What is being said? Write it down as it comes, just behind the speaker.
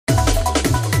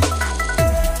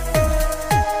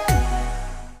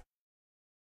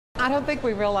I don't think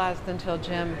we realized until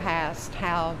Jim passed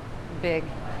how big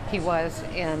he was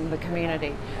in the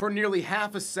community. For nearly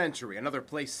half a century, Another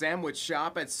Place sandwich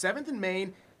shop at 7th and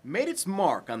Main made its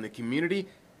mark on the community.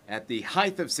 At the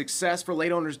height of success for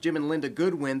late owners Jim and Linda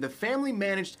Goodwin, the family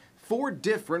managed 4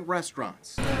 different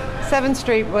restaurants. 7th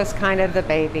Street was kind of the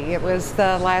baby. It was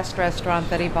the last restaurant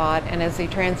that he bought, and as he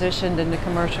transitioned into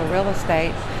commercial real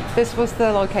estate, this was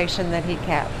the location that he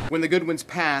kept. When the Goodwins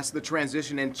passed, the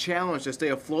transition and challenge to stay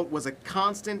afloat was a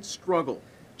constant struggle.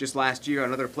 Just last year,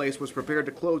 Another Place was prepared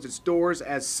to close its doors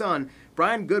as son,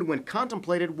 Brian Goodwin,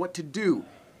 contemplated what to do.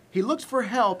 He looked for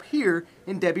help here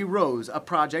in Debbie Rose, a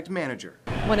project manager.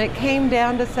 When it came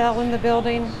down to selling the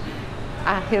building,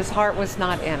 his heart was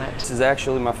not in it. This is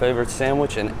actually my favorite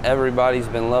sandwich, and everybody's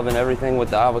been loving everything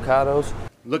with the avocados.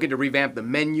 Looking to revamp the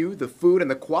menu, the food, and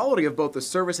the quality of both the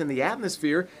service and the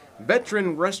atmosphere,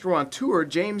 veteran restaurateur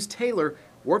James Taylor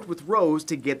worked with Rose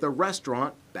to get the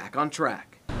restaurant back on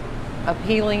track.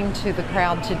 Appealing to the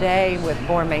crowd today with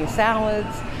gourmet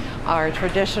salads, our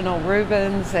traditional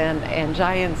Reubens and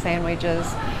giant sandwiches,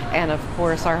 and of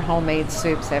course our homemade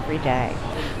soups every day.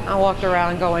 I walked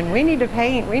around going, we need to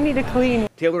paint, we need to clean.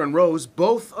 Taylor and Rose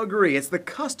both agree it's the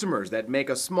customers that make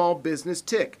a small business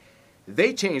tick.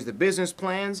 They changed the business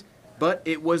plans, but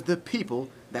it was the people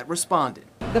that responded.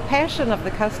 The passion of the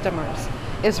customers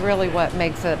is really what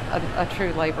makes it a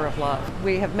true labor of love.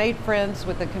 We have made friends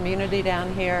with the community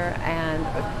down here, and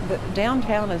the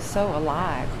downtown is so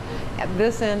alive. At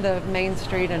this end of Main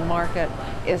Street and Market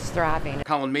is thriving.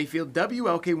 Colin Mayfield,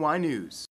 WLKY News.